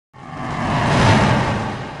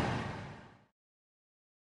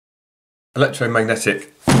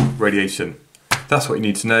Electromagnetic radiation. That's what you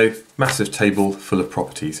need to know. Massive table full of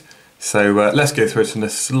properties. So let's go through it in a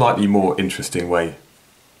slightly more interesting way.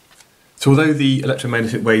 So although the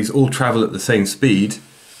electromagnetic waves all travel at the same speed,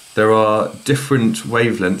 there are different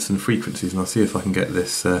wavelengths and frequencies, and I'll see if I can get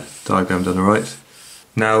this diagram done alright.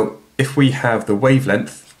 Now, if we have the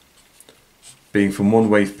wavelength being from one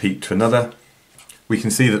wave peak to another, we can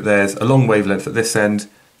see that there's a long wavelength at this end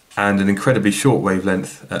and an incredibly short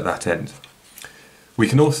wavelength at that end. We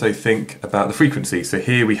can also think about the frequency. So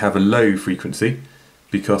here we have a low frequency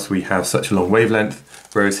because we have such a long wavelength,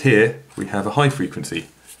 whereas here we have a high frequency.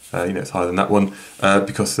 It's higher than that one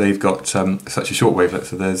because they've got such a short wavelength,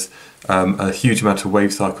 so there's a huge amount of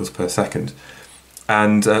wave cycles per second.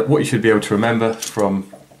 And what you should be able to remember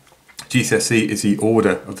from GCSE is the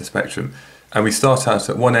order of the spectrum. And we start out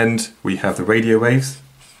at one end, we have the radio waves,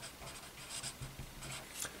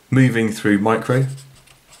 moving through micro,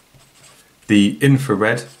 the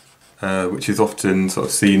infrared, which is often sort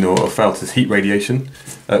of seen or felt as heat radiation.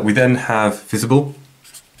 We then have visible.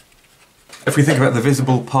 If we think about the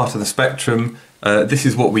visible part of the spectrum, this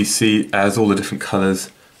is what we see as all the different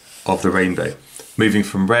colours of the rainbow, moving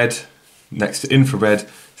from red next to infrared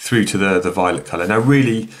through to the violet colour. Now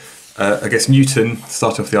really, I guess Newton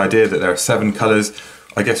started off the idea that there are 7 colours.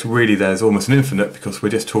 I guess really there's almost an infinite because we're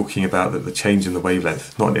just talking about the change in the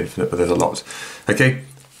wavelength. Not an infinite, but there's a lot. Okay,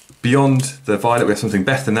 beyond the violet we have something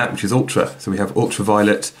better than that, which is ultra. So we have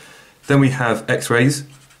ultraviolet. Then we have X-rays,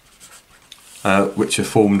 which are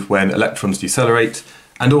formed when electrons decelerate,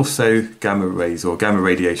 and also gamma rays or gamma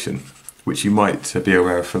radiation, which you might be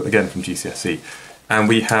aware of again from GCSE. And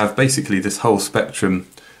we have basically this whole spectrum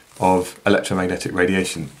of electromagnetic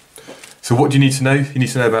radiation. So what do you need to know? You need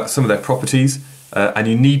to know about some of their properties, and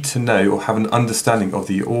you need to know or have an understanding of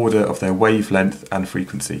the order of their wavelength and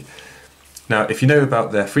frequency. Now, if you know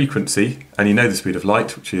about their frequency, and you know the speed of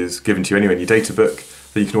light, which is given to you anyway in your data book,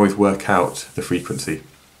 then you can always work out the frequency.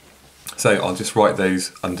 So I'll just write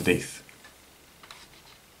those underneath.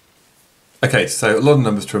 Okay, so a lot of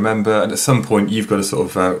numbers to remember, and at some point you've got to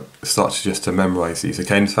sort of start to memorise these,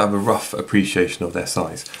 okay, and to have a rough appreciation of their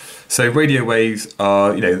size. So radio waves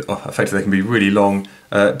are, effectively they can be really long,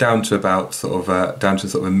 down to about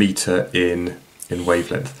a metre in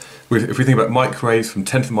wavelength. If we think about microwaves from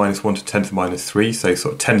 10 to the minus 1 to 10 to the minus 3, so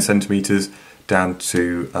sort of 10 centimetres down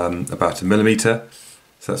to about a millimetre,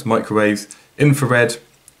 so that's microwaves. Infrared,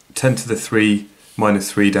 10 to the 3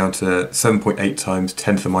 minus 3 down to 7.8 times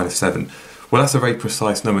 10 to the minus 7. Well, that's a very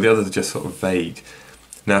precise number. The others are just sort of vague.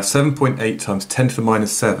 Now, 7.8 times 10 to the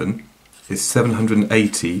minus 7 is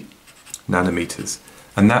 780 nanometers.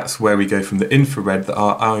 And that's where we go from the infrared that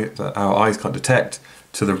our eyes can't detect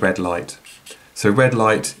to the red light. So red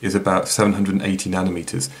light is about 780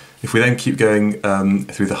 nanometers. If we then keep going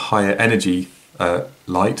through the higher energy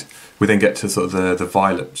light, we then get to sort of the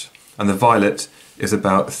violet. And the violet is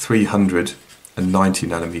about 390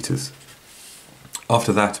 nanometers.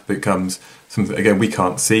 After that it becomes something, again, we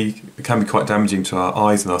can't see. It can be quite damaging to our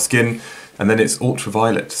eyes and our skin. And then it's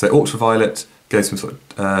ultraviolet. So ultraviolet goes from sort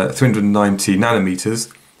of 390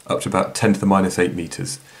 nanometers up to about 10 to the minus 8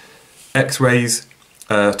 meters. X-rays,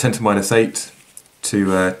 10 to the minus 8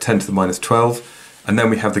 to 10 to the minus 12. And then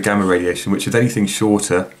we have the gamma radiation, which is anything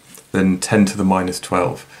shorter than 10 to the minus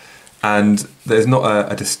 12. And there's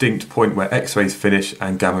not a distinct point where X-rays finish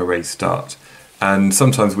and gamma rays start. And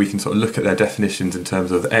sometimes we can sort of look at their definitions in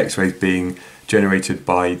terms of the X-rays being generated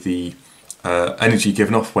by the energy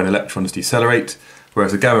given off when electrons decelerate,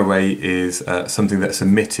 whereas a gamma ray is something that's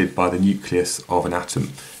emitted by the nucleus of an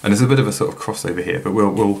atom. And there's a bit of a sort of crossover here, but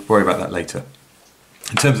we'll worry about that later.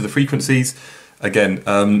 In terms of the frequencies, again,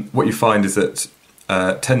 what you find is that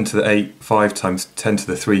 10 to the 8, 5 times 10 to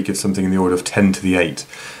the 3 gives something in the order of 10 to the 8.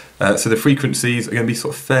 So the frequencies are going to be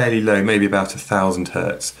sort of fairly low, maybe about 1,000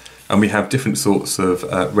 hertz. And we have different sorts of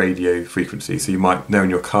radio frequencies. So you might know in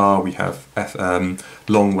your car we have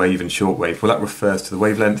long wave and short wave. Well, that refers to the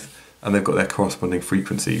wavelength, and they've got their corresponding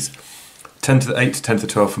frequencies. 10 to the 8 to 10 to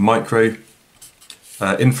the 12 for micro.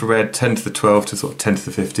 Infrared, 10 to the 12 to sort of 10 to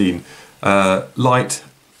the 15. Light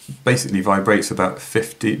basically vibrates about 10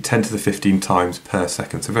 to the 15 times per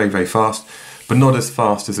second. So very, very fast, but not as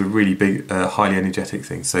fast as a really big, highly energetic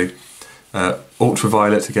thing. So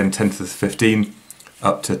ultraviolet, again, 10 to the 15.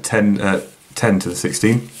 Up to 10 to the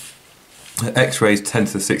 16. X-rays 10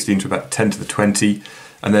 to the 16 to about 10 to the 20,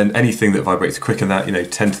 and then anything that vibrates quicker than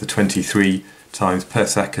that, 10 to the 23 times per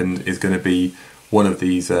second is going to be one of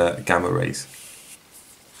these gamma rays.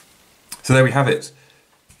 So there we have it,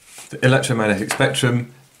 the electromagnetic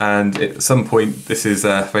spectrum, and at some point, this is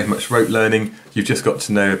very much rote learning. You've just got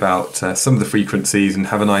to know about some of the frequencies and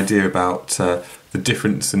have an idea about the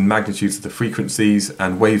difference in magnitudes of the frequencies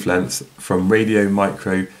and wavelengths from radio,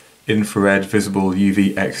 micro, infrared, visible,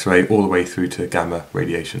 UV, X-ray, all the way through to gamma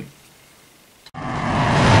radiation.